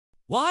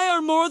Why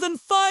are more than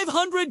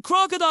 500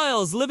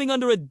 crocodiles living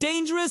under a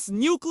dangerous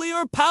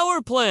nuclear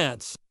power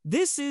plant?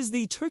 This is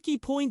the Turkey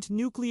Point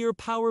nuclear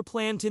power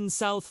plant in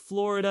South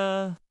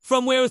Florida,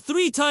 from where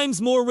 3 times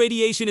more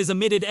radiation is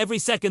emitted every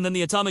second than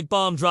the atomic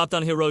bomb dropped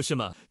on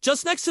Hiroshima.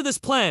 Just next to this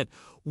plant,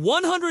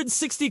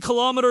 160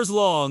 kilometers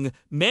long,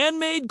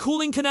 man-made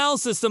cooling canal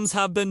systems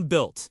have been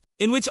built,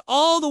 in which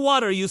all the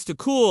water used to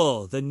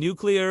cool the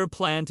nuclear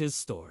plant is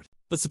stored.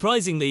 But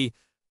surprisingly,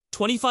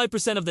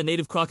 25% of the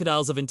native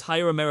crocodiles of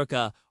entire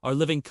America are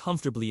living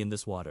comfortably in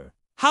this water.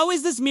 How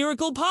is this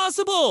miracle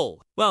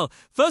possible? Well,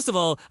 first of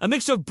all, a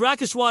mixture of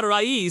brackish water,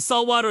 i.e.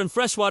 salt water and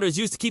fresh water, is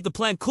used to keep the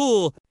plant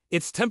cool.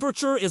 Its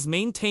temperature is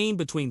maintained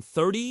between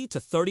 30 to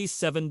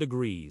 37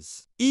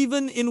 degrees.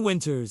 Even in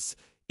winters,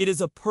 it is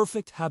a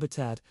perfect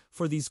habitat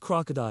for these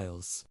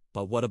crocodiles.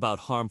 But what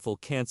about harmful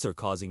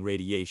cancer-causing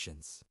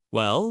radiations?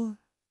 Well,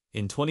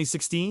 in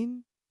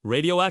 2016,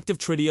 radioactive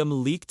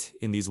tritium leaked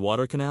in these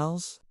water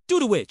canals, due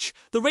to which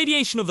the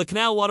radiation of the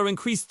canal water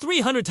increased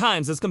 300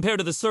 times as compared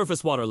to the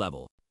surface water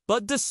level.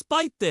 But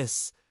despite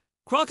this,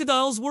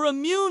 crocodiles were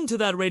immune to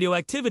that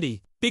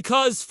radioactivity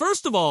because,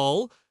 first of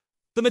all,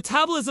 the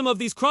metabolism of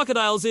these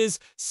crocodiles is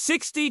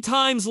 60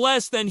 times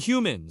less than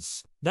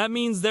humans. That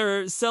means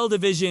their cell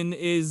division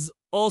is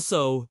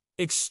also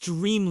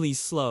extremely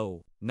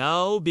slow.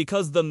 Now,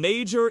 because the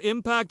major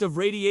impact of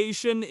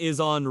radiation is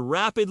on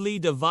rapidly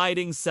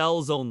dividing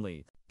cells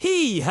only,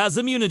 he has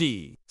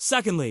immunity.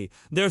 Secondly,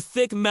 their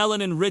thick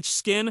melanin-rich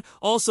skin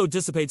also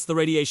dissipates the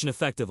radiation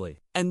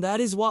effectively. And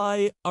that is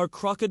why our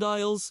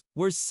crocodiles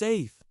were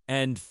safe.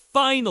 And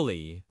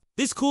finally,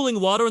 this cooling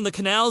water in the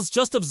canals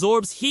just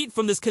absorbs heat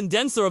from this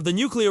condenser of the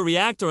nuclear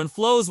reactor and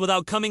flows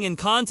without coming in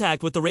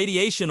contact with the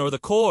radiation or the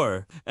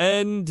core.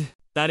 And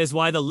that is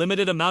why the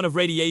limited amount of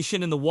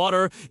radiation in the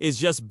water is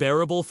just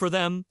bearable for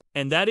them.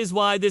 And that is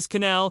why this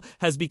canal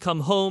has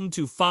become home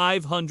to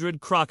 500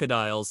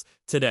 crocodiles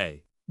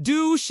today.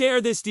 Do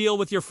share this deal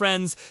with your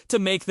friends to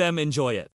make them enjoy it.